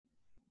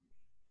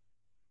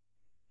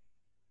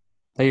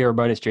Hey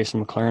everybody, it's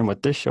Jason McLaren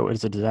with This Show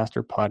is a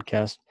Disaster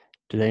Podcast.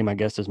 Today my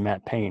guest is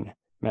Matt Payne.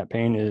 Matt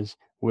Payne is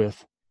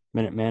with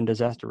Minuteman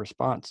Disaster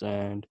Response,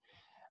 and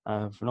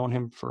I've known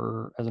him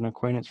as an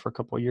acquaintance for a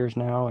couple of years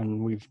now,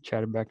 and we've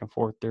chatted back and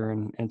forth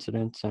during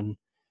incidents, and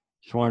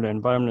just wanted to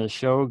invite him to the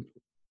show,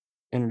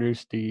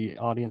 introduce the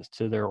audience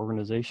to their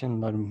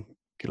organization, let them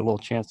get a little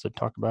chance to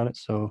talk about it.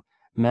 So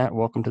Matt,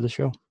 welcome to the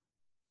show.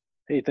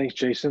 Hey, thanks,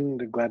 Jason.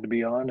 Glad to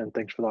be on, and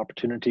thanks for the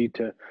opportunity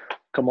to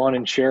come on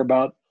and share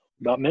about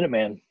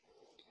Minuteman.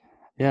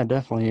 Yeah,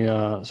 definitely.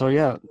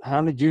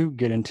 How did you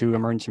get into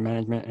emergency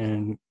management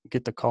and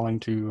get the calling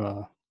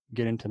to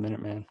get into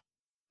Minuteman?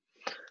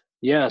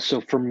 Yeah,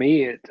 so for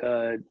me, it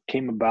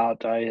came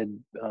about. I had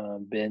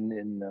been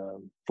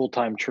in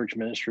full-time church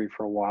ministry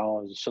for a while.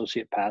 I was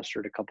associate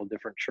pastor at a couple of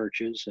different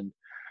churches, and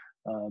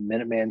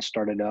Minuteman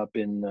started up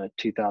in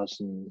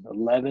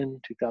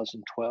 2011,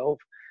 2012,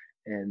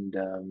 and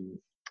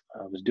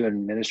I was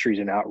doing ministries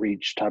and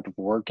outreach type of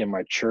work in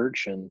my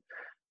church, and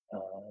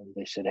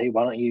they said, "Hey,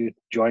 why don't you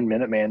join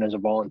Minuteman as a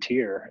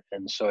volunteer?"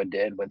 And so I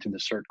did. Went through the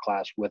CERT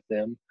class with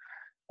them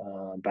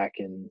back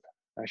in,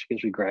 actually,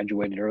 guess we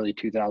graduated early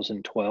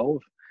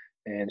 2012,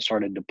 and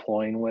started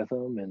deploying with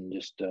them, and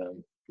just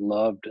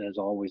loved, as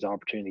always, the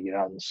opportunity to get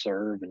out and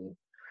serve, and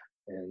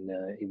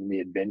even the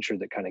adventure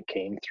that kind of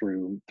came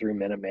through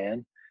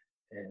Minuteman,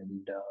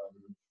 and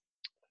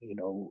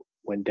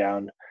went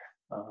down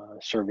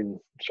serving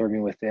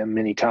with them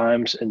many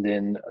times, and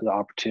then the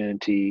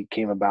opportunity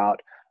came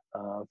about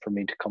for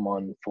me to come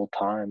on full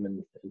time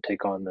and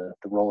take on the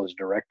role as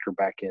director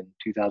back in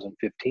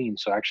 2015.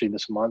 So actually,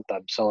 this month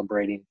I'm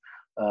celebrating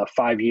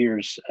 5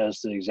 years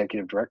as the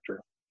executive director.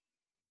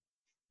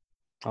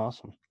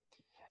 Awesome.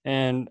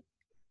 And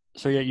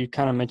so yeah, you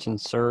kind of mentioned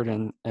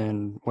CERT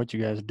and what you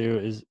guys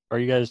do. Are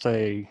you guys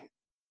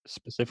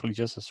specifically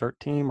just a CERT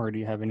team, or do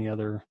you have any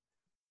other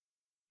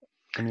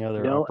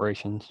No,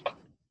 operations?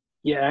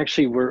 yeah,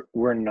 actually,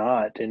 we're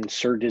not, and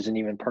CERT isn't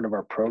even part of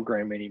our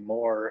program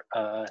anymore.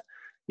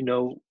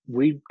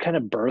 We kind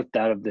of birthed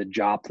out of the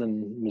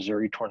Joplin,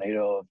 Missouri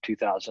tornado of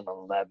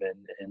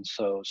 2011, and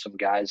so some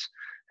guys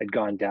had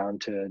gone down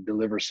to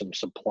deliver some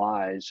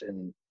supplies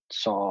and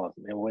saw,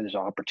 there's an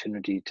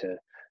opportunity to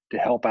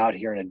help out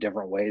here in a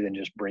different way than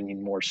just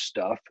bringing more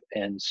stuff.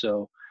 And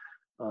so,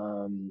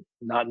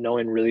 not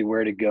knowing really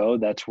where to go,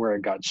 that's where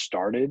it got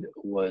started,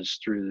 was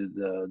through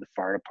the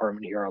fire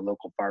department here, our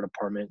local fire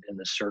department, and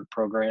the CERT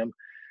program,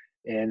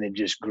 and it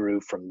just grew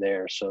from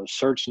there. So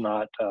CERT's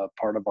not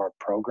part of our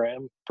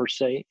program per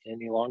se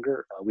any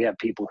longer. We have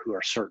people who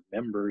are CERT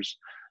members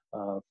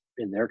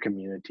in their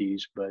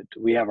communities, but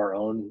we have our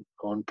own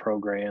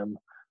program.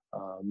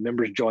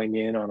 Members join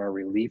in on our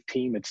relief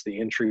team. It's the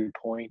entry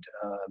point,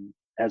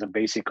 as a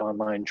basic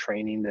online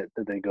training that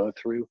they go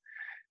through,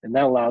 and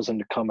that allows them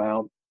to come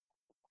out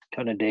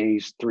kind of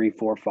days 3,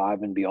 4,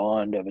 5 and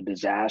beyond of a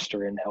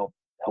disaster, and help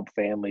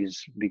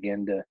families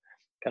begin to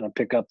kind of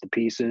pick up the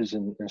pieces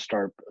and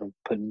start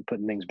putting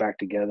things back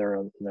together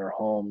in their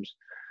homes.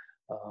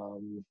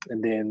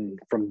 And then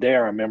from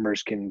there, our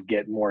members can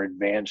get more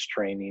advanced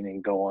training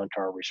and go on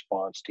to our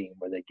response team,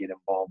 where they get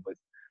involved with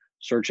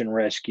search and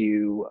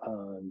rescue,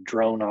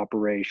 drone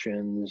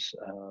operations,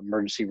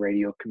 emergency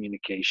radio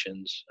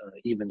communications,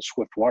 even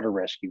swift water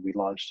rescue. We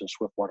launched a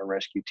swift water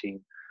rescue team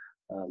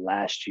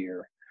last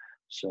year.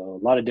 So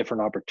a lot of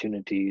different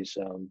opportunities,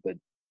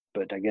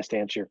 but I guess to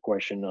answer your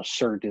question,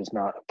 CERT is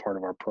not a part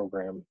of our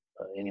program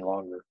any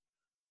longer.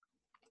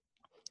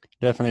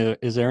 Definitely.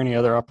 Is there any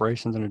other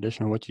operations in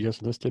addition to what you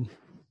just listed?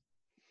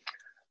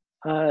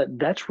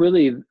 That's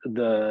really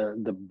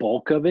the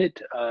bulk of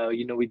it.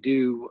 We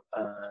do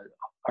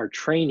our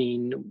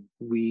training.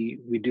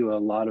 We do a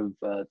lot of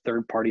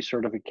third-party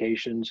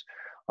certifications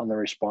on the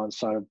response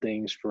side of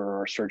things. For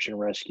our search and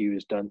rescue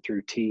is done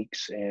through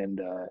TEACS,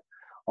 and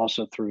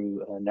also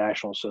through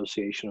National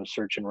Association of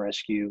Search and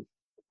Rescue.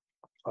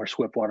 Our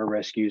swift water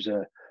rescue is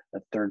a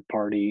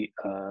third-party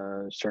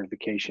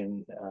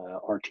certification,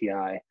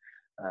 RTI,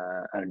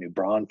 out of New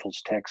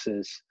Braunfels,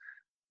 Texas.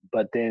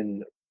 But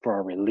then for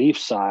our relief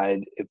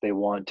side, if they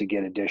want to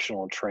get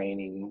additional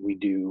training, we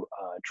do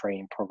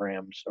training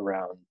programs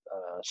around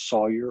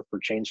Sawyer for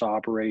chainsaw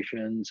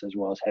operations, as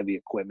well as heavy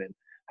equipment,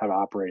 how to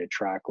operate a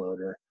track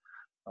loader.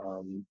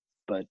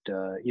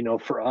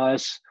 For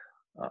us,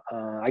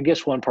 I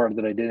guess one part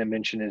that I didn't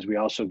mention is we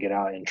also get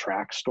out and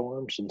track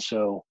storms. And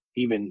so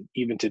even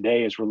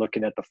today, as we're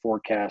looking at the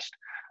forecast,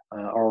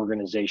 our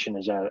organization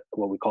is at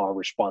what we call our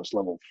response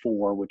level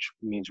 4, which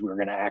means we're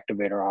going to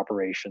activate our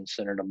operations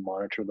center to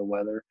monitor the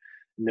weather.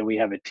 And then we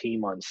have a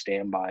team on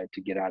standby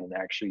to get out and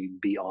actually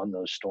be on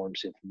those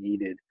storms if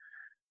needed.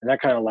 And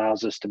that kind of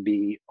allows us to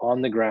be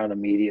on the ground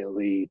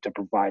immediately to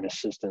provide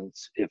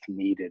assistance if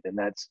needed. And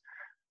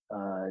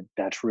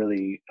that's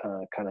really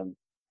kind of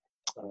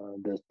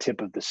the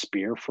tip of the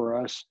spear for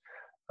us.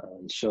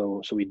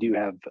 So we do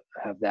have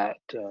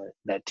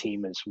that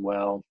team as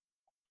well.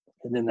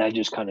 And then that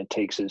just kind of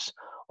takes us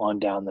on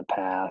down the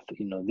path.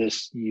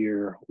 This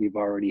year we've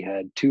already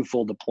had 2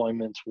 full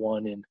deployments,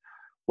 one in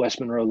West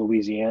Monroe,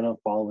 Louisiana,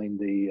 following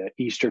the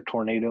Easter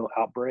tornado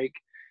outbreak,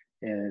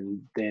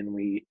 And then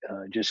we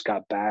just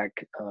got back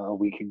a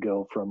week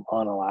ago from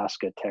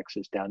Onalaska,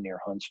 Texas, down near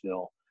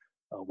Huntsville,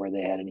 where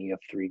they had an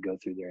EF3 go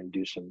through there and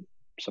do some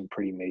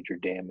pretty major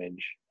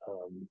damage.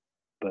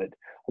 But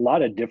a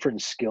lot of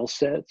different skill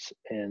sets,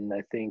 and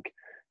I think,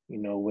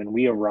 when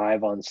we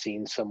arrive on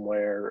scene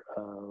somewhere,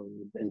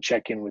 and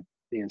check in with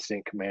the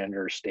incident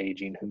commander,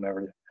 staging,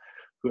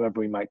 whoever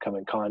we might come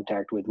in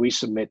contact with, we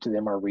submit to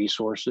them our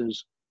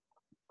resources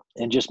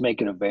and just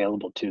make it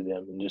available to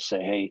them, and just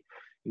say, hey,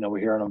 we're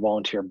here on a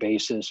volunteer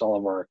basis. All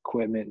of our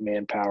equipment,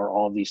 manpower,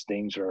 all of these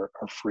things are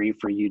free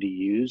for you to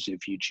use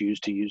if you choose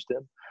to use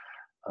them.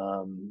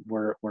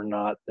 We're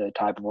not the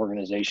type of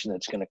organization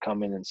that's going to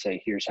come in and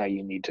say, here's how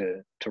you need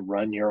to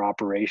run your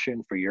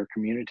operation for your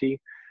community.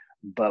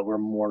 But we're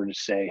more to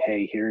say,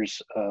 hey,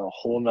 here's a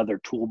whole nother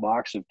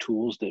toolbox of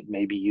tools that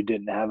maybe you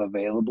didn't have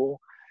available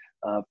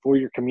for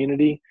your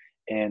community,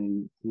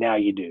 and now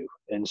you do.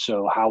 And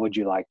so how would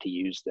you like to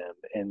use them?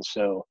 And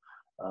so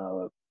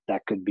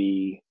that could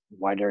be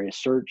wide area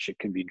search, it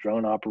could be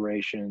drone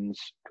operations,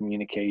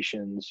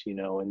 communications,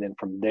 and then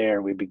from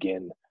there we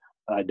begin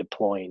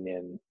deploying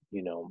in,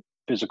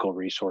 physical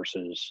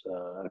resources,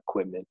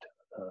 equipment,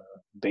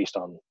 based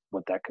on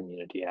what that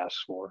community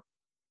asks for.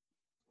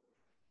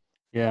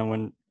 Yeah,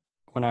 and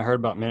when I heard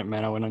about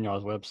Minuteman, I went on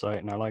y'all's website,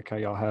 and I like how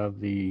y'all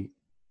have the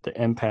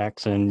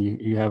impacts, and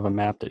you have a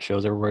map that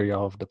shows everywhere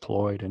y'all have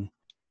deployed, and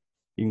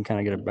you can kind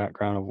of get a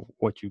background of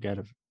what you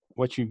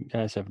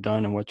guys have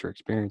done and what your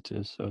experience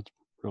is. So it's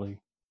really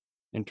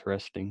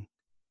interesting.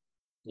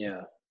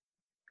 Yeah.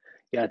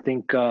 I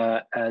think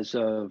as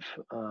of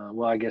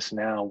I guess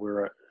now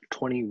we're at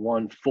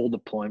 21 full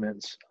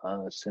deployments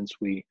since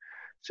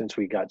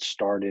we got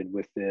started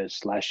with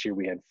this. Last year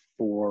we had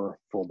 4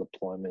 full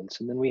deployments,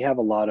 and then we have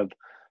a lot of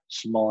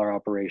smaller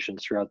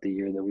operations throughout the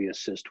year that we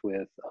assist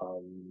with,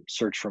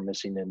 search for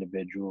missing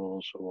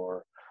individuals,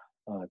 or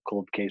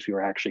cold case. We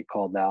were actually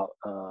called out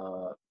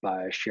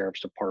by a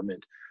sheriff's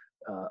department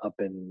up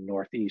in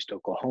Northeast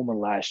Oklahoma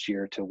last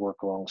year to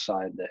work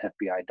alongside the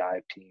FBI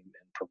dive team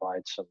and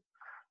provide some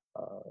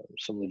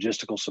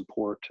logistical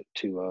support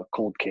to a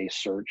cold case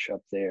search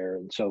up there.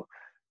 And so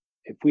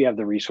if we have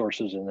the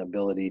resources and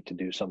ability to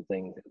do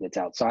something that's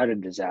outside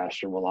of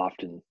disaster, we'll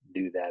often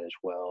do that as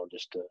well,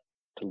 just to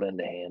lend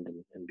a hand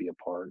and be a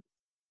part.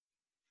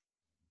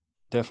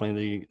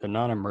 Definitely the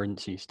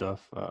non-emergency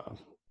stuff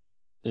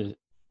is,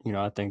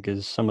 I think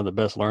is some of the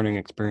best learning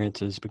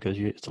experiences, because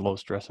it's a low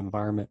stress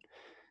environment.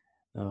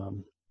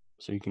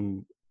 So you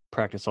can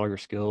practice all your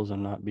skills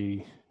and not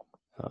be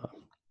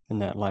in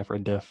that life or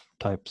death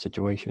type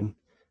situation.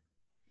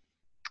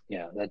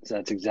 Yeah,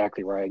 that's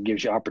exactly right. It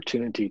gives you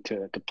opportunity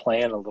to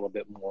plan a little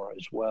bit more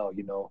as well.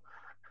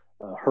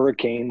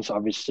 Hurricanes,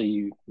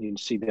 obviously you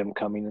see them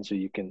coming, and so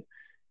you can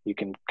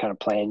kind of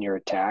plan your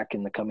attack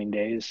in the coming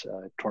days.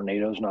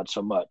 Tornadoes, not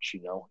so much.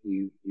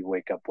 You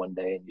wake up one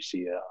day and you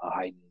see a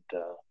heightened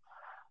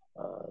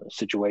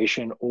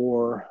situation,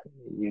 or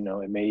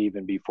it may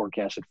even be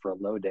forecasted for a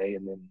low day,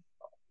 and then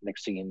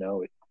next thing you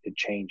know, it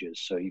changes.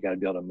 So you got to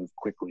be able to move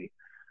quickly.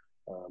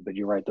 But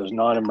you're right; those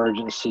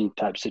non-emergency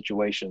type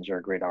situations are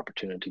a great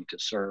opportunity to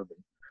serve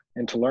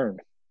and to learn.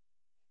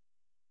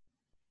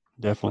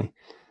 Definitely.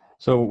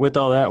 So with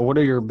all that, what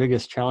are your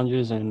biggest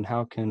challenges, and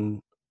how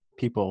can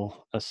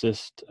people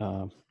assist?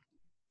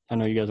 I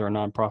know you guys are a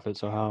nonprofit,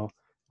 so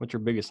what's your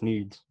biggest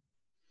needs?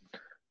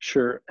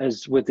 Sure.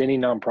 As with any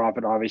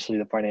nonprofit, obviously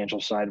the financial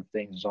side of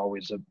things is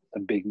always a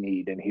big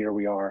need. And here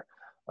we are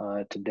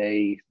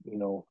today,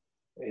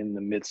 in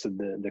the midst of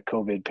the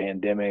COVID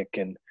pandemic,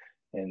 and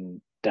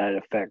that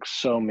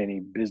affects so many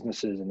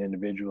businesses and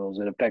individuals.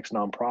 It affects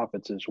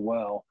nonprofits as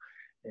well.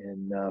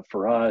 And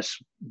for us,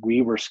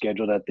 we were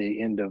scheduled at the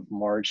end of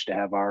March to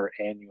have our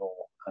annual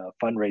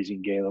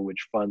fundraising gala,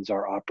 which funds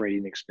our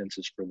operating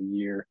expenses for the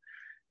year.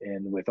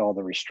 And with all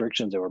the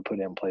restrictions that were put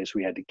in place,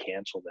 we had to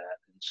cancel that.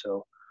 And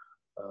so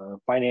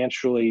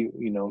financially,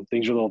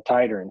 things are a little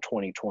tighter in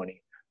 2020.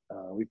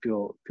 We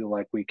feel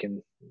like we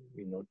can,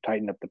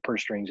 tighten up the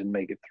purse strings and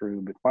make it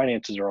through. But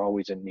finances are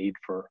always a need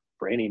for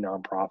any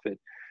nonprofit.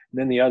 And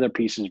then the other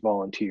piece is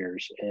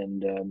volunteers.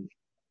 And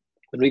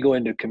when we go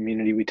into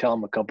community, we tell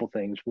them a couple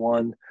things.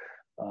 One,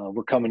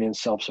 we're coming in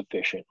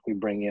self-sufficient. We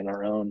bring in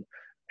our own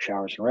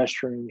showers and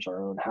restrooms,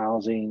 our own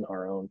housing,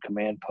 our own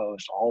command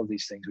post, all of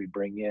these things we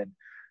bring in.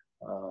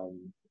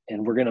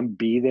 And we're going to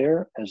be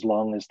there as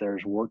long as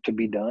there's work to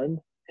be done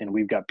and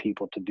we've got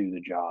people to do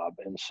the job.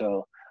 And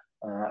so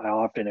I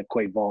often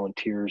equate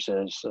volunteers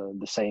as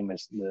the same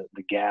as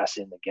the gas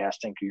in the gas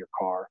tank of your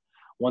car.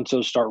 Once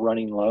those start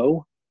running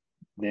low,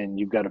 then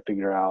you've got to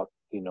figure out,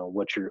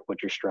 what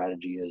your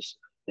strategy is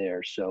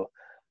there. So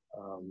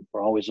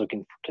we're always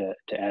looking to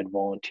add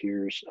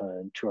volunteers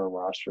to our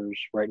rosters.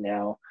 Right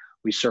now,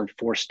 we serve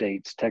 4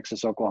 states: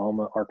 Texas,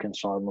 Oklahoma,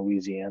 Arkansas, and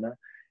Louisiana.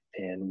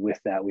 And with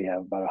that, we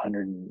have about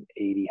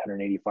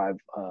 185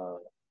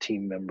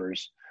 team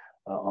members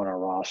on our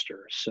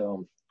roster.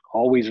 So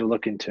always are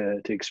looking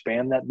to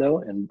expand that, though,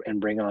 and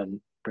bring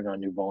on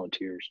new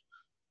volunteers.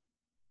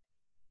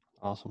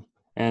 Awesome.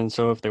 And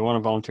so if they want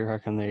to volunteer, how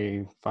can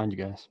they find you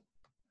guys?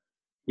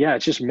 Yeah,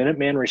 it's just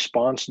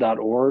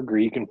minutemanresponse.org, or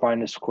you can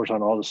find us, of course,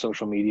 on all the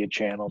social media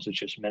channels. It's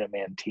just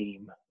Minuteman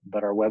Team,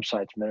 but our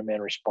website's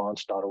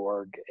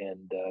minutemanresponse.org,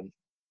 and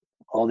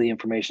all the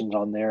information's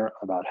on there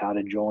about how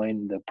to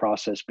join. The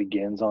process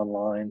begins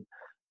online,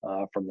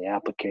 from the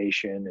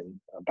application and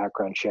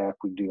background check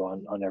we do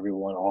on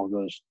everyone. All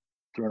goes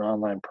through an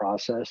online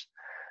process.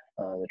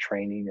 The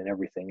training and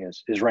everything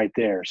is right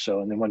there. So,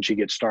 and then once you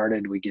get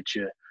started, we get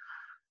you,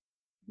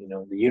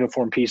 the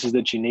uniform pieces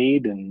that you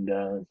need, and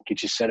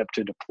get you set up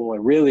to deploy.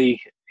 Really,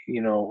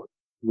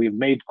 we've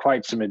made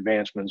quite some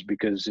advancements,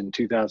 because in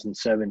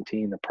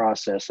 2017, the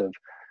process of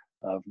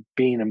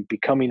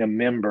becoming a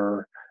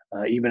member,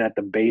 even at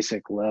the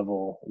basic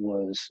level,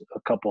 was a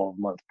couple of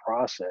month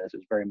process.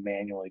 It's very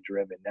manually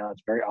driven. Now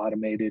it's very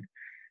automated.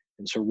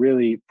 And so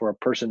really, for a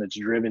person that's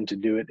driven to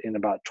do it in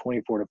about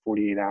 24 to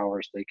 48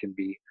 hours, they can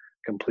be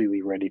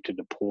completely ready to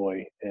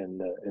deploy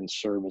and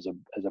serve as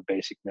a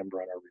basic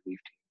member on our relief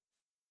team.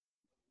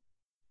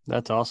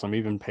 That's awesome.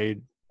 Even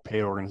paid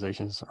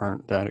organizations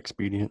aren't that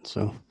expedient,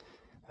 so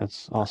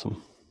that's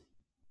awesome.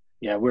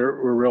 Yeah,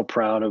 we're real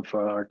proud of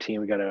our team.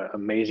 We got an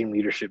amazing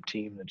leadership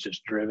team that's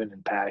just driven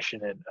and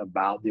passionate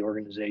about the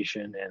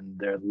organization, and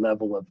their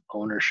level of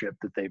ownership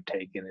that they've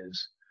taken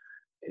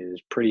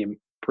is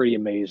pretty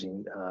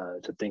amazing,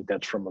 to think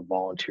that's from a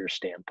volunteer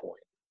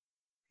standpoint.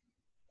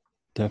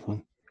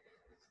 Definitely.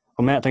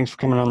 Well, Matt, thanks for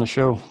coming on the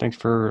show. Thanks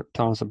for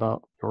telling us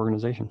about your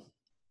organization.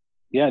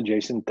 Yeah,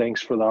 Jason,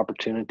 thanks for the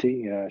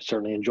opportunity. I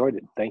certainly enjoyed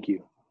it. Thank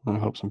you. And I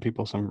hope some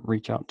people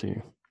reach out to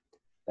you.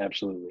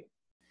 Absolutely.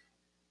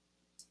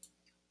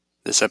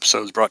 This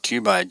episode is brought to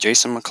you by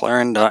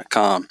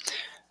JasonMcLaren.com.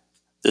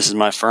 This is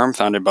my firm,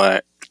 founded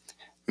by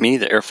me,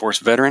 the Air Force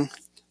veteran,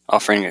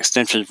 offering an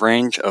extensive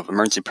range of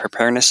emergency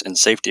preparedness and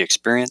safety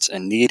experience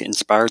and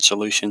need-inspired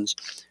solutions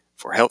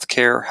for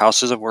healthcare,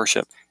 houses of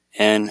worship,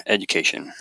 and education.